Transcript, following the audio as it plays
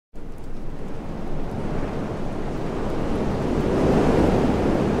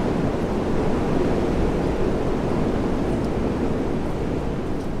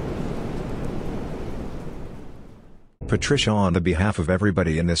Patricia, on the behalf of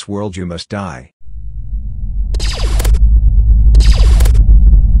everybody in this world, you must die.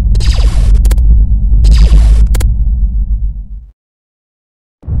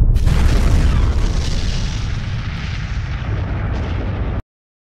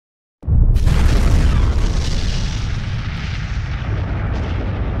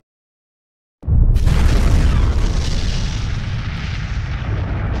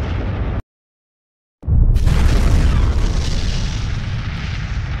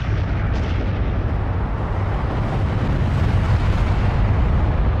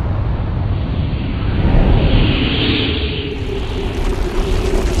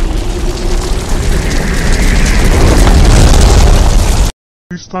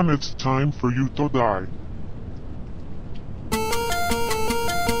 This time it's time for you to die.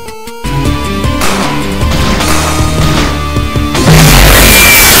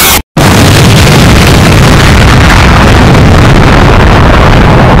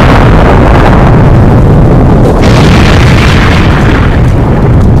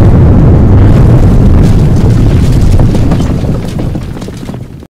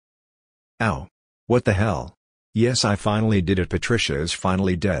 Ow. What the hell? Yes, I finally did it. Patricia is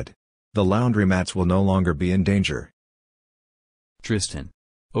finally dead. The laundromats will no longer be in danger. Tristan.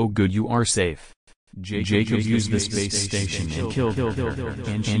 Oh good, you are safe. Jacob used the space station and killed her.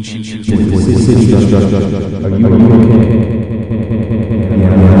 And she Are you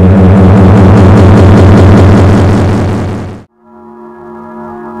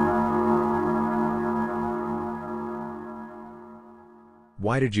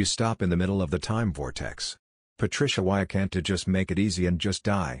Why did you stop in the middle of the time vortex? Patricia, why can't you just make it easy and just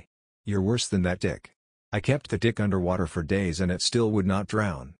die? You're worse than that dick. I kept the dick underwater for days and it still would not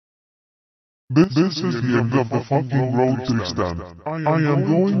drown. This is the end of the fucking road, Tristan. I am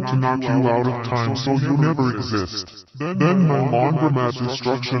going to knock you out of time so you never exist. Then my laundromat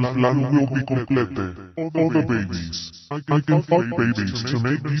destruction plan will be completed. All the babies. I can fuck babies to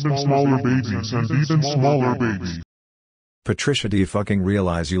make even smaller babies and even smaller babies. Patricia, do you fucking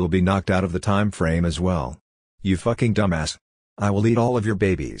realize you'll be knocked out of the time frame as well? You fucking dumbass. I will eat all of your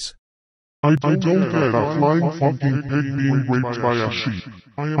babies. I don't get a flying fucking pig being raped by a sheep.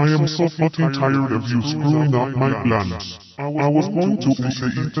 I am so fucking tired of you screwing up my plans. I was going to eat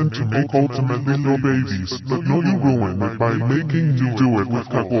Ethan to make ultimate little babies, but no, you ruined it by making you do it with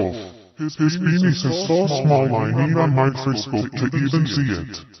Wolf. His penis is so small I need a microscope to even see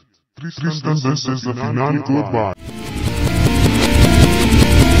it. Tristan, this is the finale. Goodbye.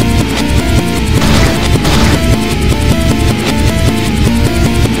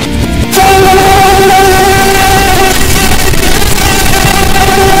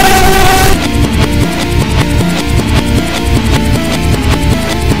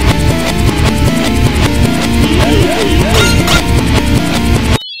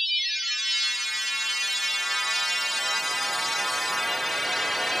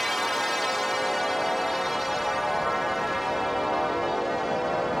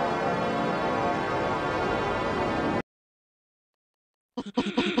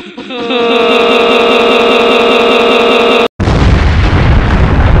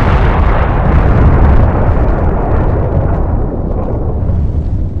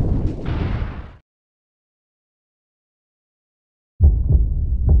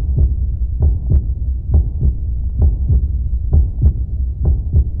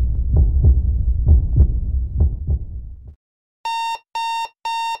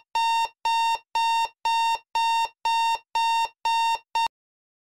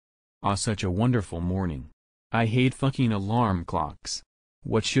 Ah, such a wonderful morning. I hate fucking alarm clocks.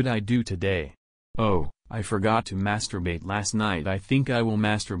 What should I do today? Oh, I forgot to masturbate last night. I think I will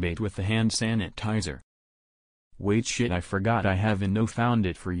masturbate with the hand sanitizer. Wait, shit, I forgot I haven't found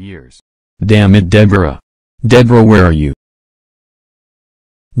it for years. Damn it, Deborah. Deborah, where are you?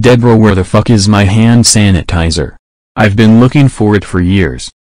 Deborah, where the fuck is my hand sanitizer? I've been looking for it for years.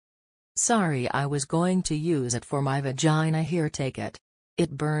 Sorry, I was going to use it for my vagina. Here, take it.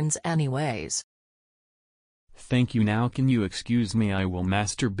 It burns anyways. Thank you. Now can you excuse me? I will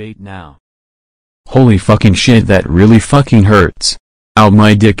masturbate now. Holy fucking shit, that really fucking hurts. Ow,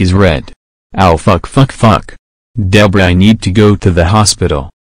 my dick is red. Ow, fuck fuck fuck. Deborah, I need to go to the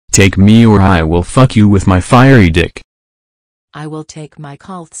hospital. Take me or I will fuck you with my fiery dick. I will take my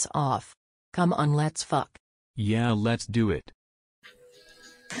clothes off. Come on, let's fuck. Yeah, let's do it.